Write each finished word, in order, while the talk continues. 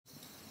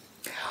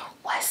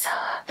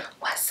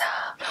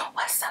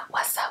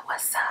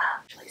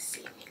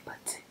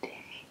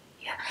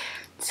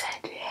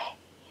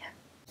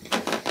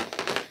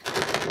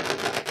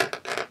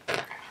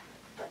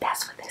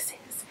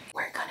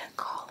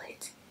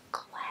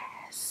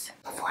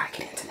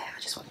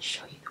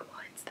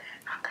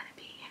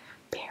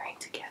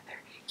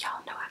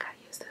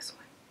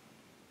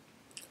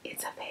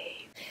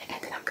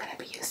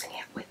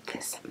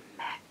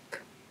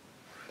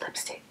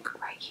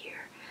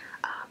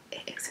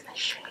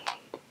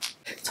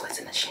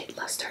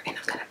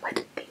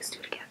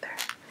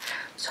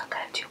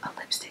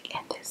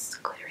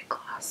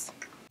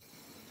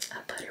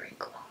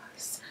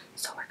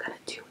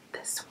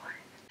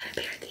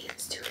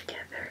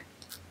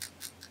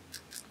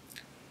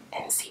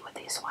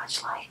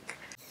swatch like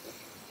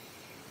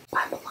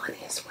by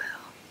Milani as well.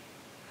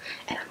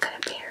 And I'm gonna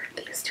pair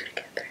these two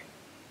together.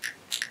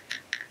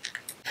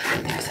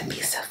 There's a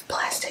piece of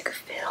plastic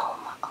film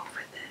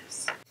over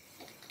this.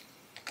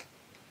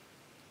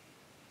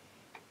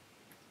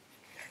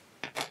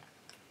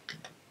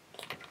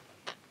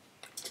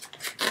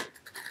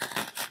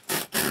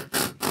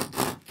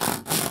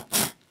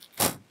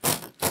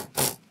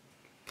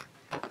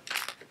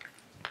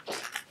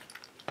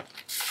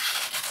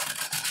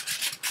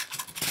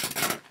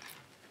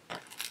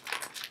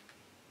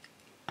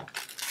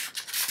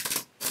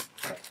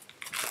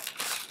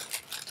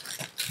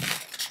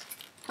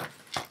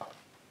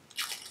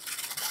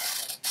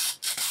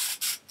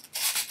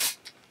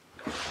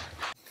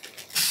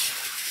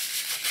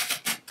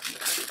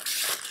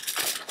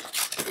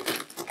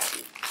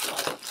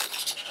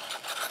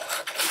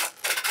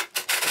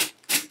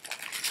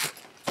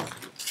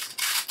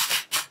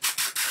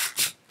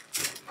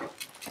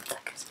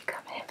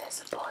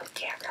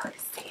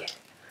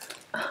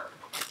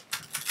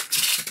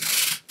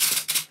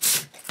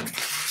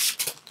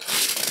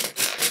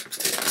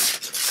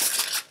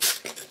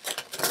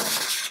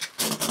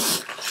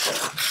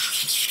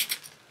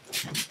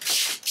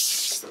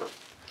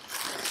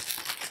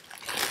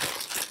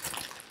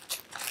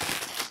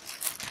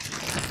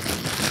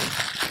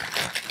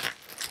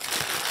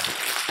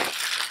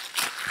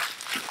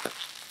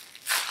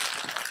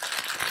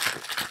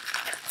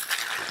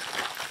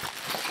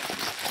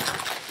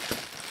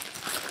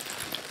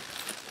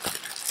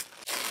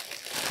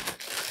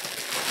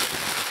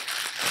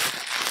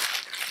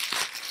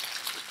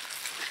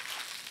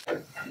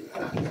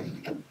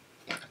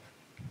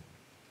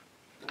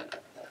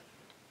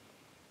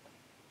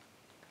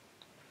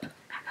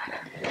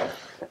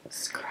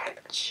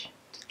 Scratch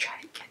to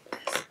try to get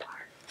this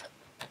part.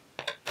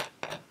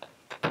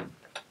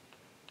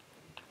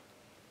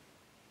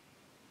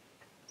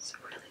 It's a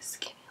really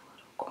skinny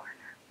little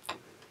corner.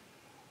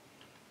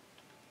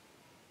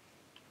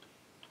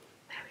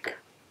 There we go.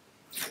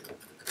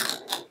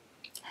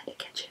 Had to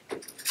catch it.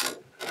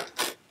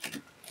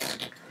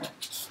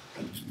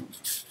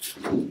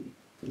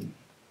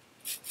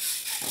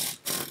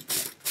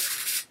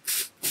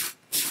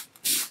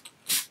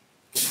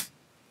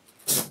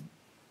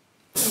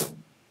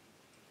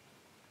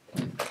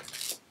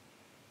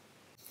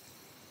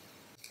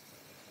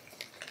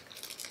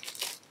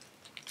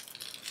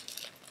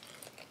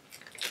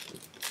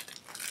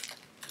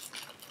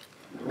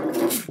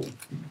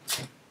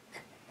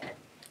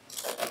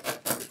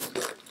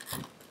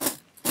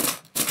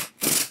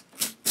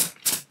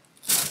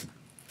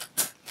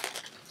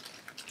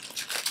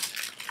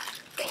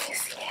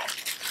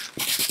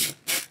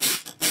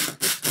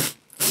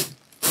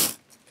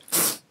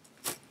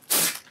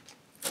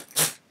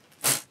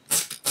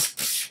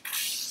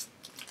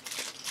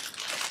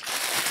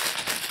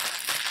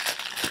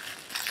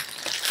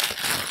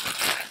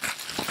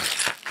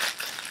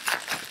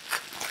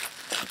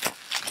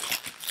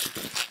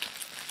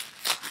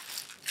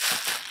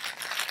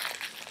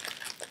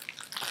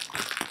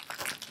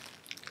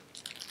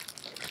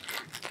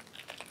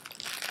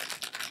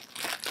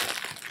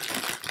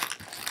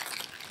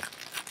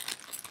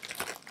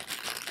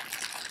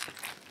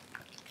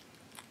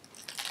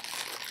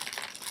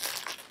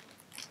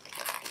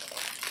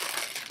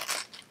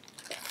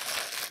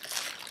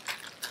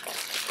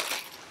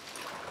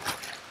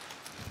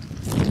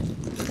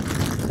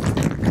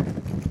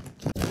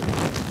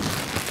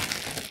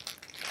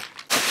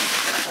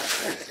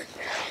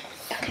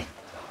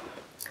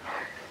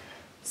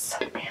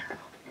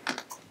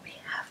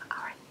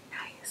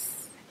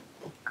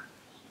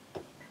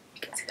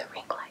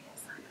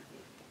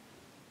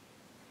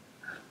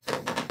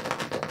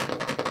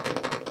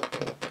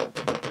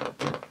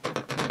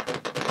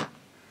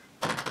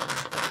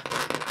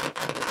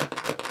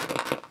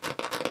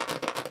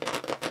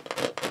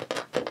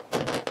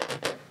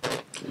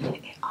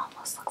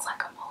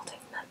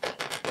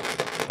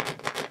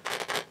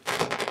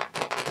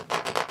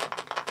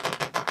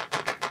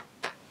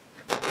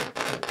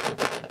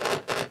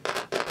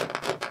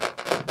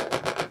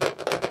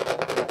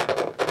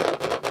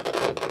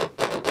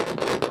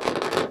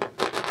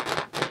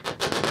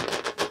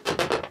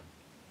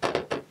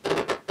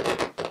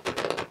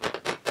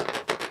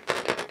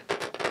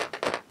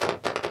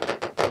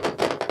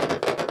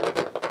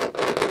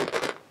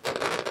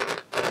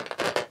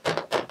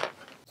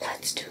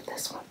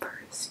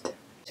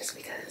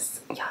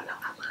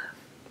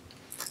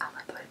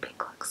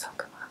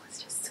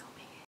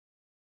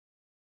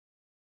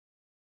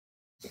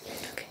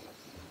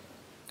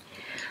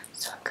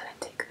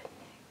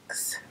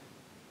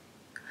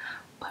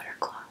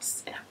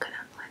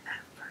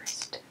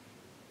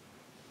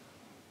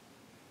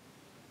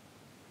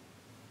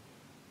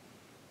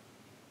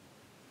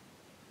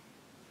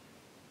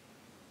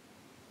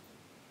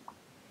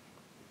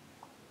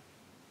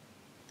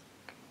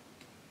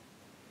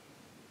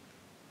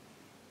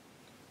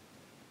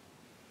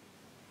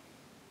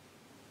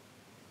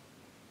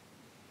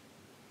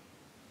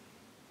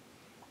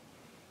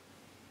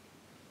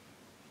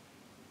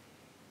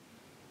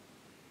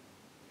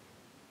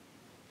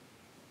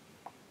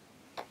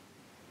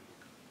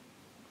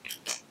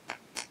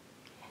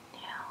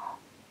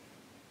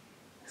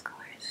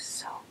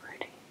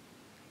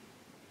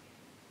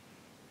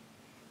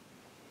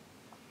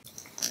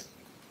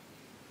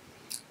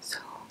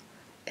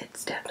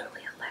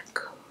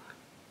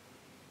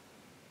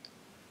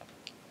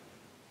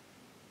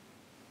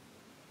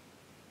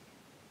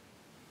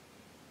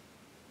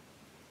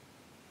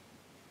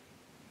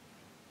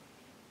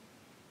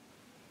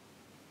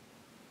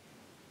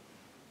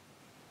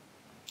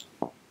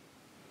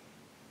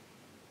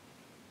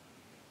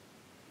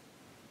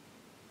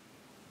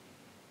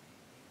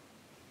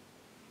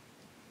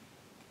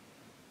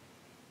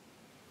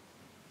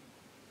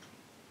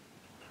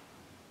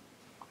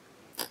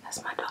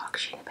 That's my dog.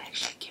 She in the back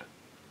shaking.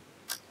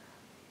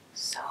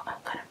 So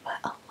I'm gonna put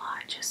a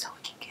lot just so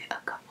we can get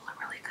a couple of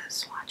really good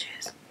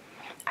swatches.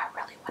 I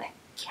really want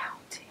to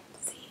count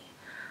and see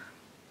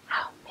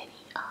how many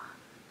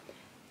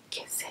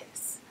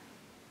kisses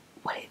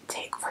would it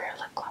take for your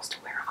lip gloss to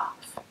wear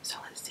off. So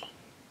let's see.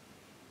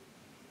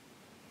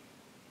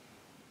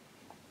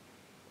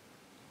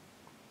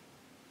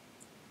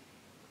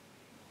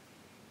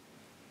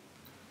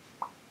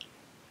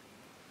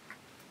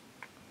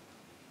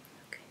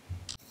 Okay.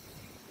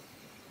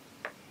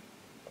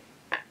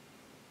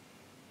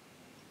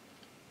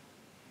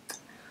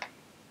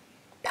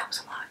 That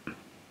was a lot.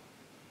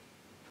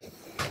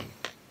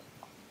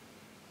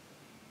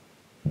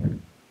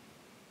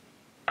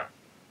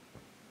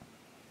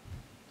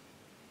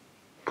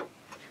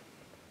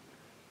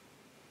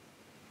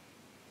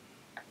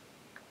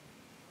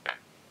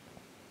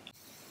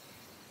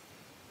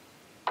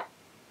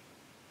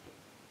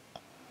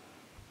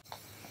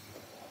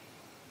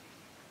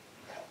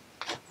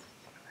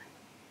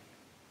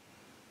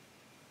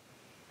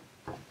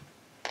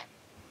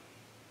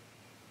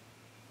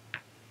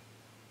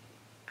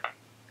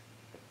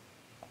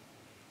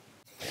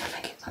 I'm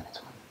gonna get on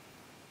this one.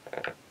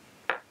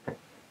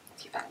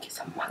 See if I can get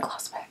some of my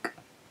gloss back.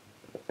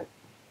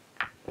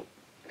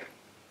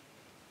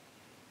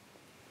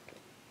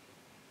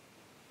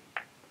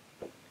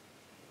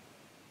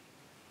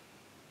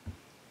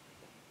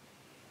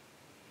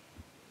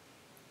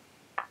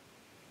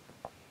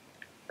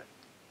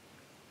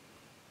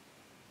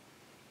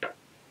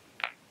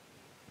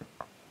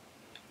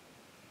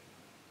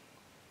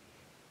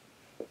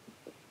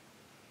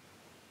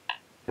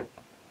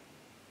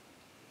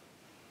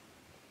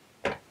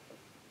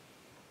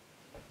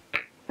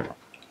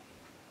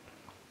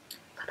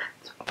 So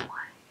that's 1,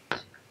 2,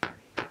 3,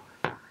 4,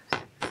 5,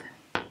 6, 7,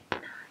 8,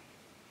 9,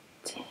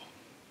 10,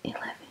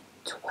 11,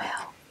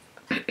 12.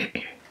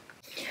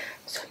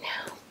 So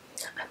now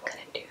I'm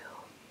gonna do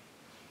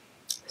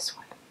this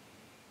one.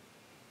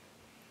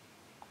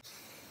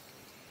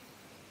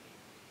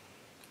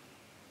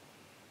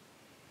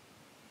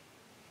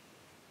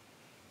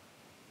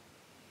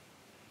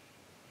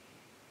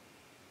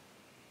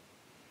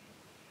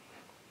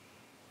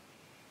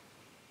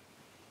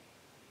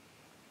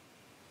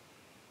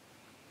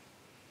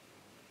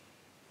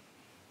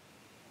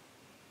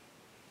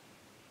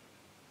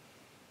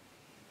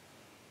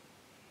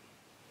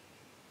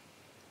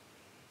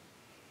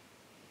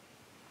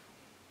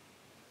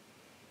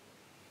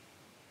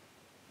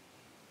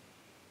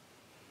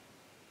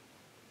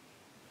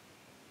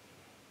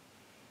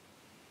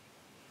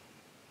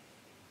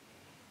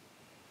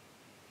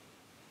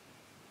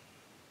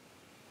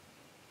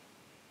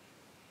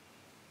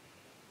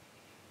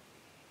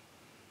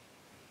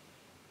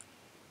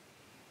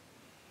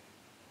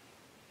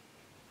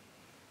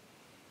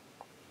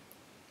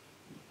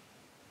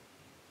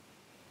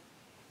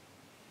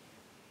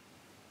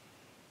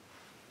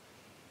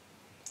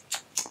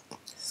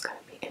 This is gonna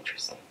be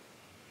interesting.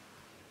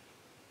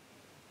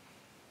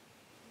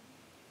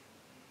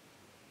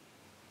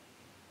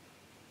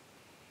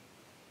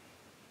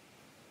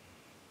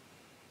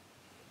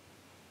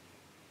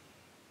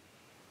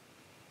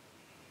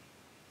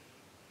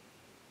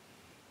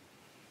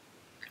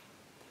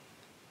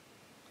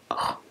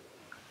 Oh,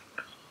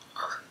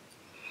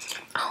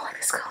 I don't like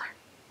this color.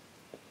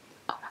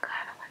 Oh my god,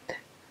 I don't like that.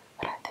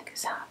 But I think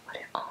it's how I put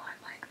it on.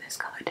 Like, this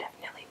color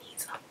definitely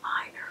needs a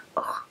liner.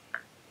 Ugh.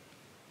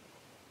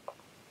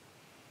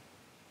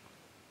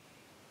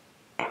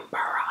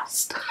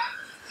 Embarrassed.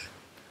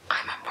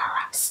 I'm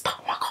embarrassed.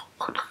 Oh my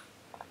god.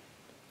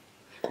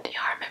 Do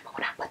y'all remember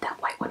when I put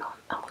that white one on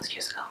almost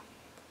years ago?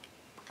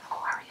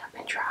 Oh, hurry up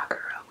and try, girl.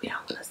 We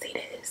don't want to see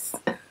this.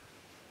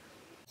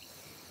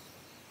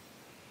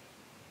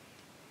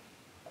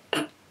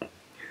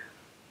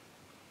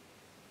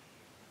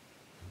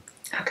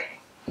 Okay.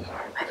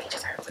 I need to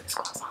start putting this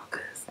gloss on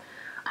because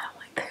I don't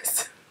like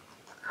this.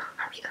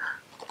 Hurry up.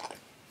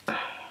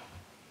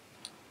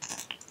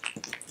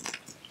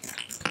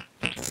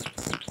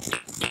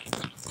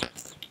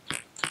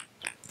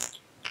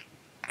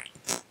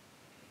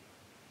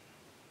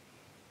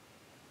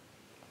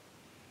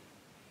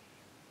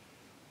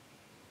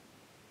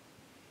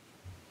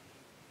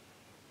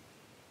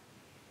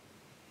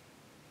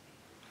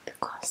 The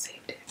gloss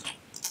saved it.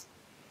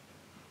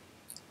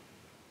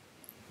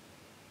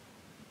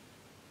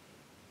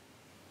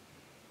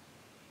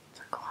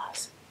 The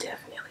gloss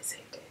definitely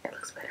saved it. It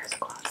looks better as a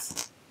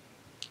gloss.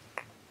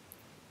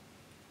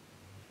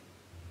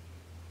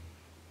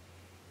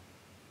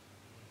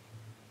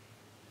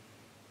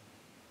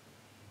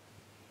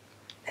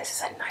 This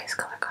is a nice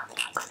color combo.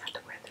 I'm gonna have to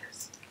wear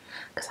this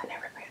because I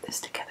never paired this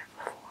together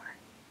before.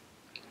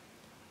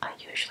 I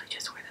usually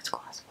just wear this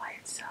gloss by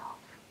itself.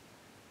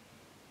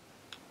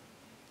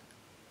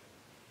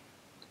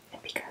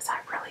 And because I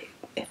really,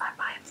 if I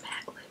buy a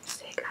matte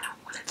lipstick, I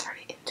don't want to turn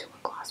it into a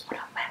gloss when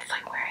I'm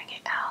actually wearing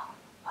it out.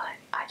 But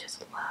I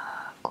just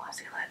love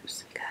glossy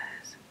lips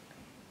because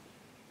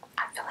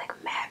I feel like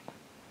matte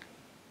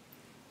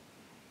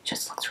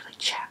just looks really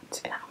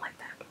chapped and I don't like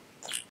that.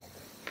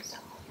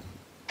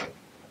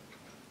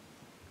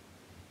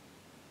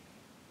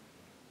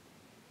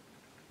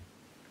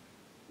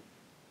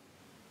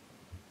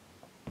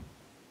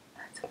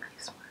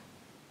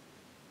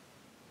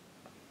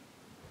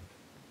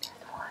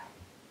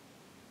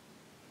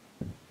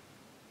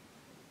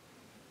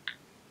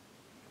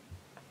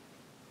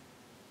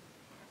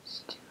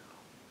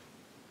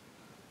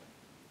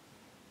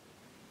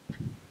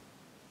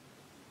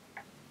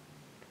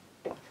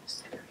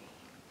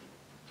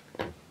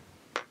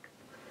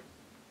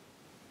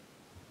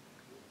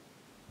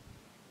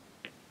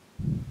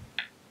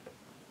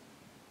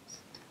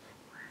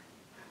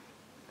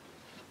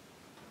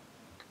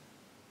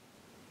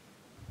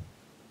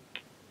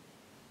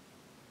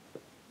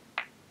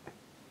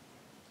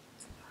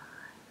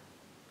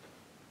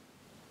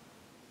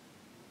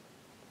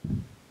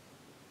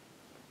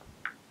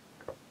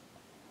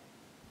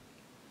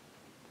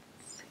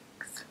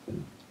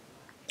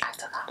 I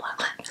still got a lot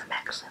left. I'm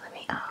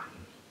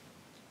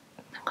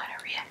gonna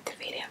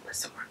reactivate it and put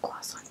some more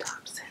gloss on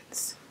top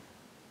since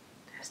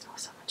there's still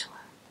so much left.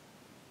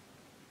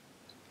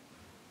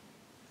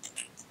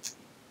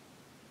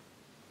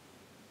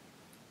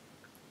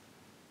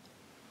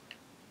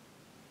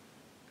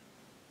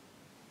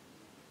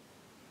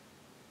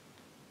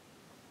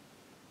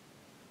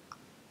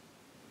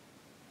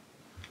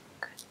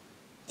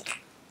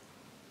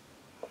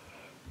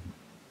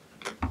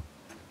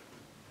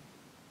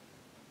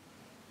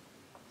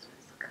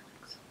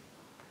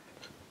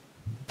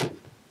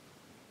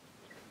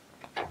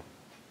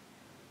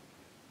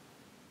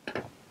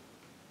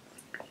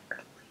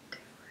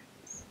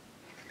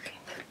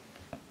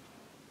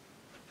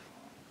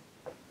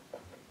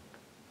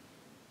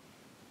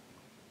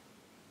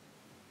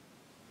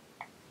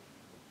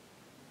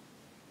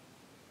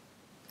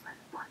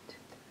 One, two,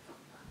 three, four,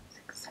 five,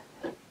 six,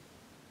 seven.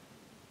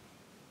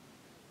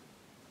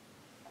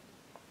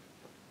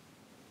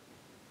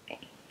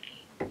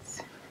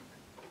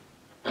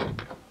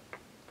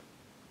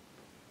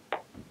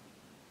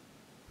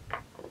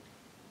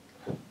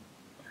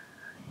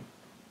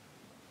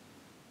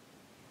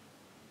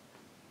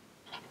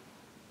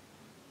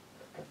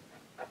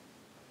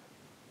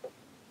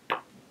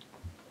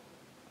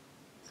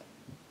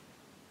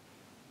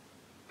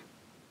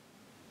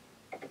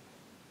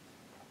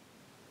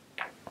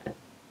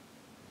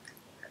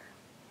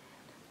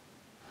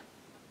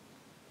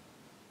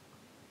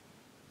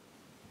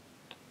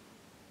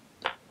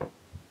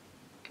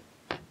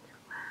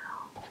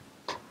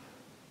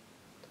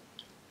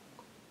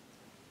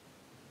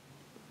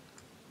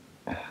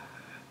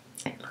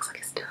 It looks like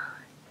it's done.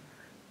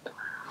 Wow.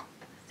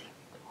 Let's see if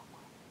we do one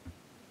more.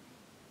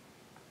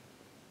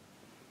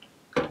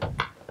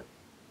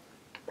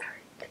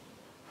 13.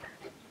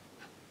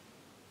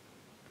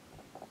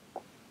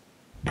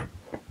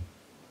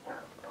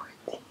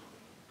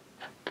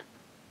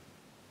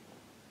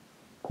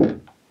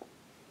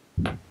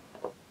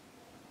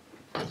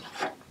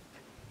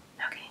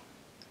 Okay,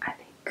 I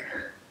think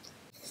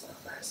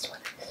the last one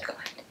is going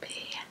to be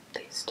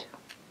these two.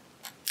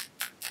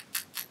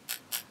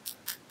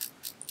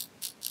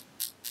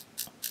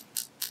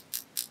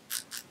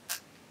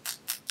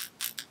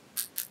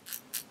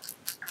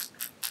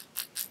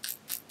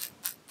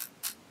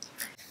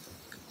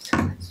 So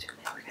let's do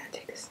that. We're going to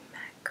take this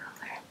matte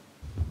color.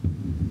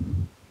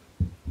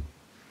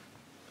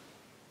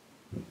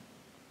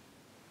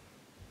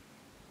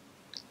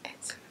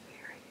 It's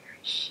very, very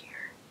sheer.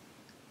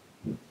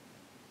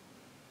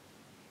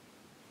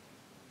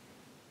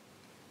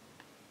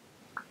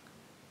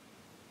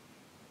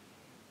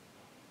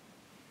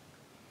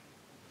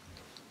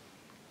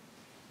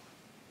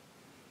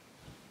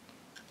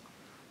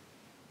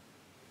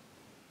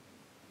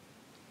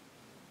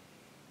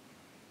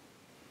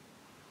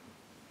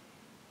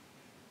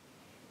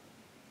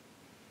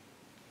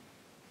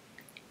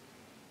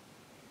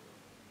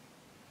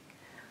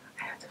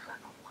 I have to put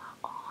a lot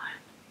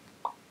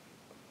on.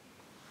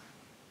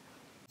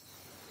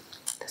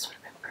 This would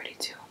have been pretty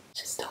too.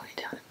 Just tone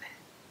it down a bit.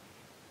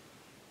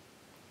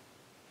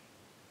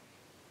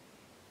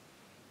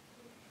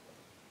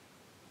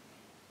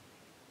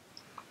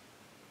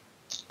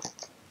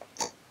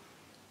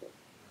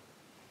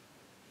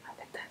 I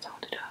think that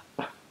toned it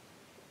up.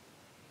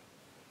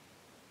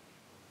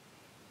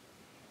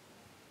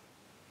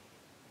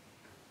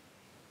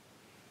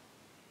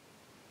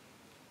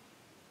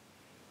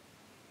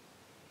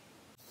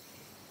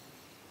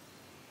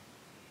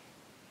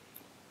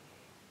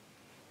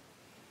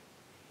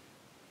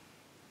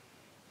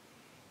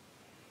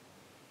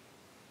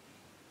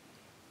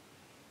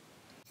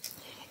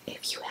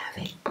 If you have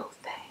a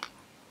buffet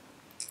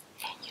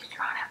and you're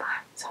trying to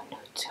find some new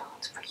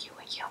tunes for you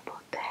and your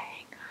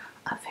buffet,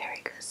 a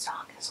very good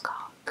song is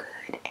called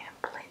Good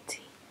and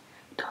Plenty.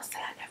 Don't say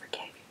I never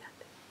gave you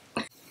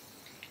nothing.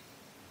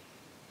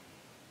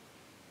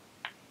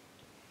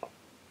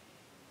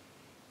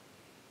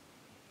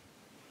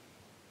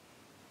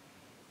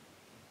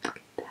 Look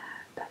at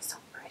that. That's so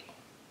pretty.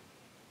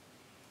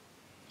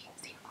 You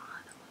can see all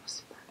the little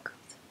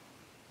sparkles.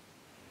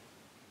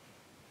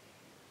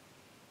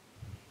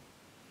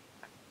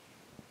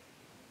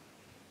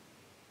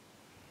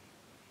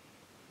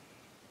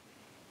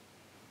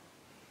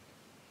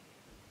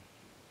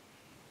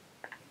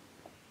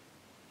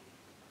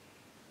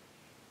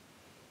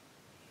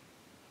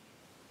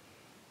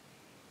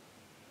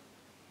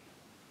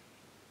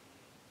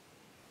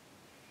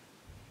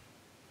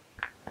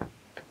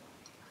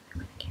 I'm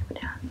gonna keep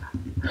it down.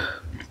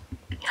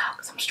 Yeah,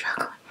 because I'm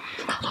struggling.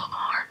 My little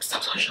arms,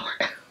 I'm so short.